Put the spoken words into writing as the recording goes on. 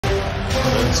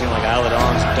Doesn't seem like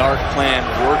Aladon's dark plan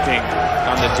working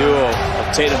on the duo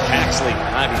of Tatum-Paxley,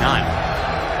 99.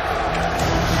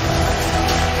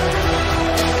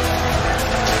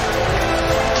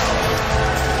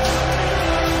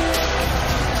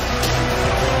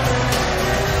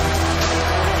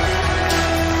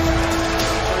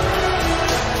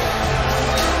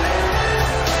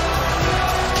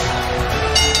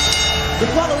 The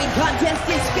following contest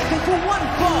is scheduled for one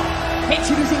fall.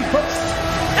 Introducing first,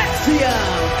 Axiom.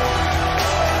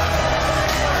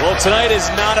 Well, tonight is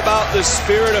not about the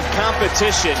spirit of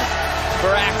competition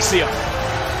for Axiom.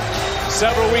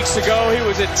 Several weeks ago, he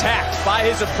was attacked by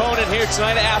his opponent here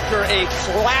tonight after a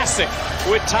classic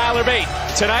with Tyler Bate.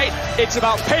 Tonight, it's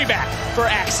about payback for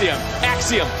Axiom.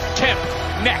 Axiom, Kemp,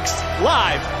 next,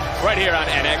 live, right here on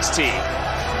NXT.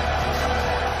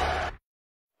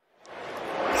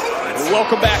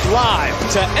 Welcome back live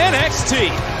to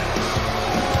NXT.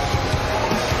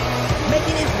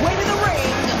 Making his way to the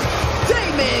ring,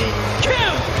 Damon,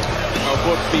 Kemp.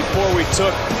 Before we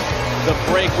took the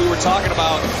break, we were talking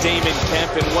about Damon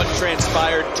Kemp and what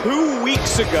transpired 2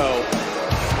 weeks ago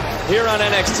here on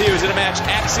NXT. It was in a match,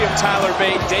 Axiom, Tyler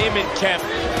Bate, Damon Kemp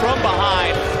from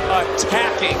behind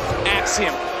attacking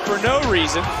Axiom for no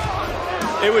reason.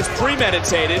 It was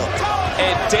premeditated.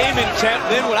 And Damon Kemp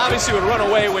then would run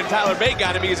away when Tyler Bate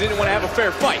got him because he didn't want to have a fair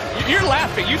fight. You're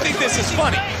laughing. You think this is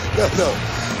funny. No.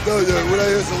 When I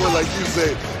hear someone like you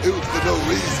say it was for no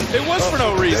reason. It was for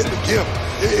no reason. Damon Kemp,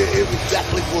 it was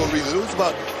exactly for a reason. It was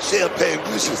about champagne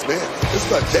wishes, man. It's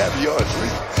about caviar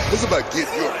dreams. It's about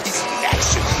getting your piece of the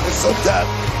action. And sometimes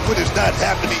when it's not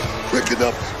happening quick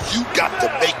enough, you got to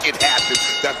make it happen.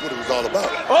 That's what it was all about.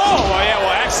 Oh, well, yeah,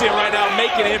 well, Axiom right now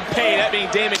making him pay. That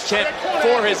being Damon Kemp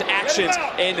for his actions.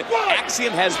 And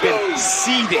Axiom has been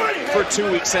seething for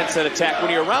 2 weeks since that attack.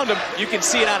 When you're around him, you can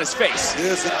see it on his face.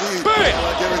 Yes, indeed. Bam! I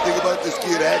like everything about this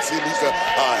kid, Axiom. He's a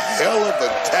hell of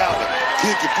a talent.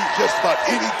 Kid can do just about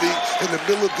anything in the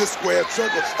middle of this square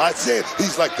circle. I said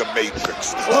he's like the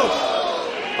Matrix.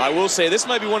 I will say this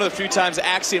might be one of the few times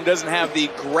Axiom doesn't have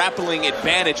the grappling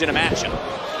advantage in a matchup.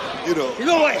 You can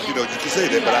say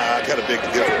that, but I kind of beg to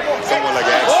differ. Someone like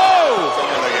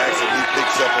Axiom, he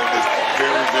picks up on this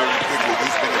very, very quickly.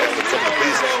 He's been having some of the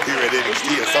best here at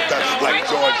NXT, and sometimes like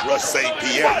George Rush St.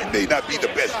 Pierre, you may not be the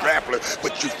best grappler,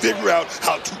 but you figure out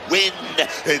how to win,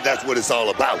 and that's what it's all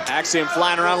about. Axiom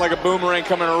flying around like a boomerang,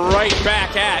 coming right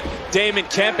back at Damon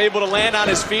Kemp, able to land on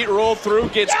his feet, roll through,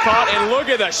 gets caught, and look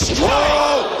at the strike.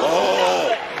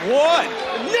 What?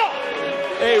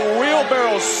 A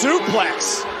wheelbarrow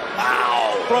suplex.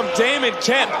 Wow. From Damon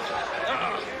Kemp.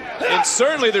 And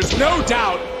certainly there's no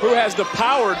doubt who has the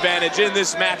power advantage in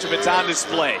this match if it's on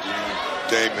display.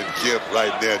 Damon Kemp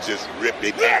right there just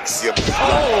ripping Axiom like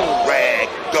a rag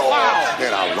doll. Wow.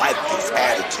 And I like his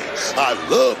attitude. I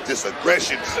love this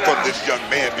aggression from this young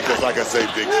man because, like I say,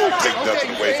 Vic, take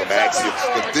nothing away from Axiom,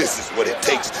 but this is what it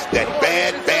takes, that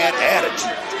bad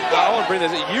attitude. Well, I want to bring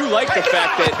this. You like the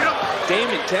fact that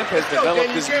Damon Kemp has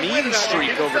developed this mean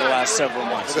streak over the last several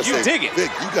months. You dig it. Vic,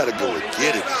 you got to go and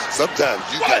get it. Sometimes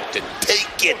you got to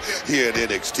take it here at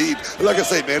NXT. Like I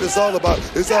say, man, it's all about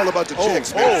the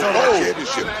checks, man. It's all about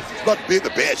championship. It's about being the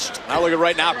best. Now look at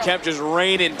right now, Kemp just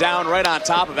raining down right on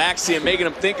top of Axiom, making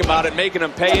him think about it, making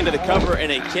him pay into the cover,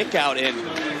 and a kick out in.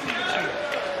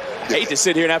 I hate to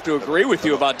sit here and have to agree with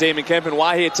you about Damon Kemp and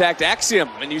why he attacked Axiom.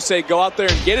 And you say go out there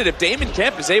and get it. If Damon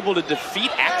Kemp is able to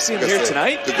defeat Axiom here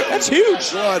tonight, that's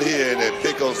huge. Go out here and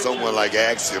pick on someone like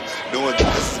Axiom, knowing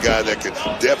that this is a guy that can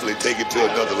definitely take it to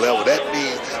another level. That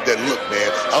means that, look, man,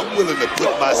 I'm willing to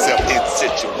put myself in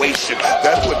situation.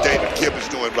 That's what Damon Kemp is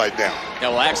doing right now. Yeah,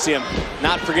 well, Axiom,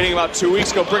 not forgetting about 2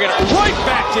 weeks ago, bringing it right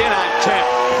back in on Kemp.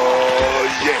 Oh,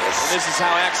 yes. This is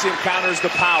how Axiom counters the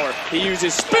power. He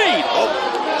uses speed,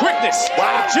 quickness,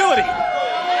 agility.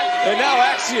 And now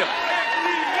Axiom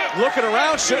looking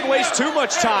around, shouldn't waste too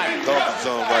much time. Comfort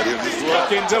zone right here.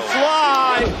 Looking to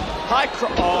fly. High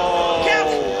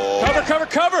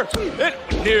cover.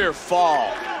 Near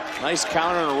fall. Nice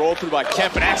counter and a roll through by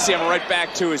Kemp, and Axiom right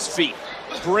back to his feet.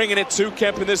 Bringing it to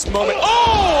Kemp in this moment.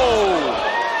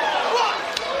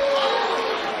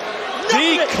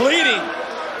 Decleating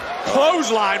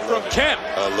clothesline from Kemp.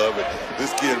 I love it.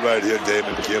 This kid right here,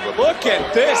 Damon Kemp. Look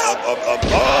at this.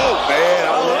 Oh, man.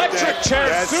 Electric chair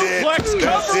suplex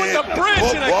cover with the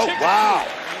bridge and a kick. Wow.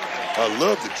 I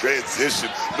love the transition.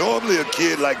 Normally a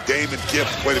kid like Damon Kemp.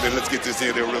 Wait a minute, let's get this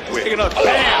in there real quick. Bam!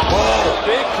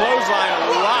 Big clothesline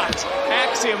locked.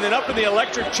 Axiom then up in the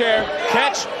electric chair.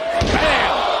 Catch.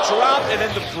 Bam! Drop, and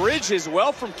then the bridge as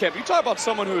well from Kemp. You talk about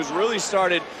someone who has really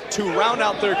started to round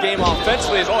out their game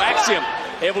offensively. Axiom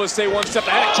able to stay one step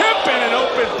ahead. Kemp and an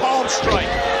open palm strike.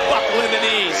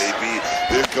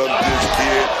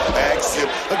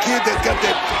 got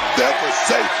that never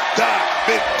say die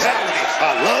mentality.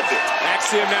 I love it.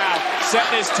 Axiom now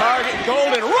setting his target.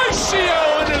 Golden ratio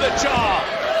into the jaw.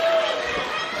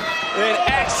 And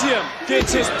Axiom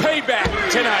gets his payback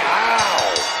tonight. Wow.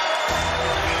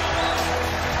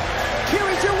 Here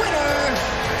is your winner,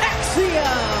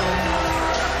 Axiom.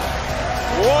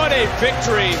 What a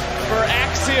victory for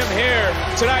Axiom here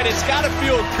tonight. It's got to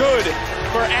feel good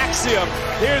for Axiom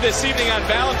here this evening on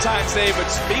Valentine's Day. But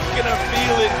speaking of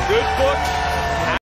feeling good, book,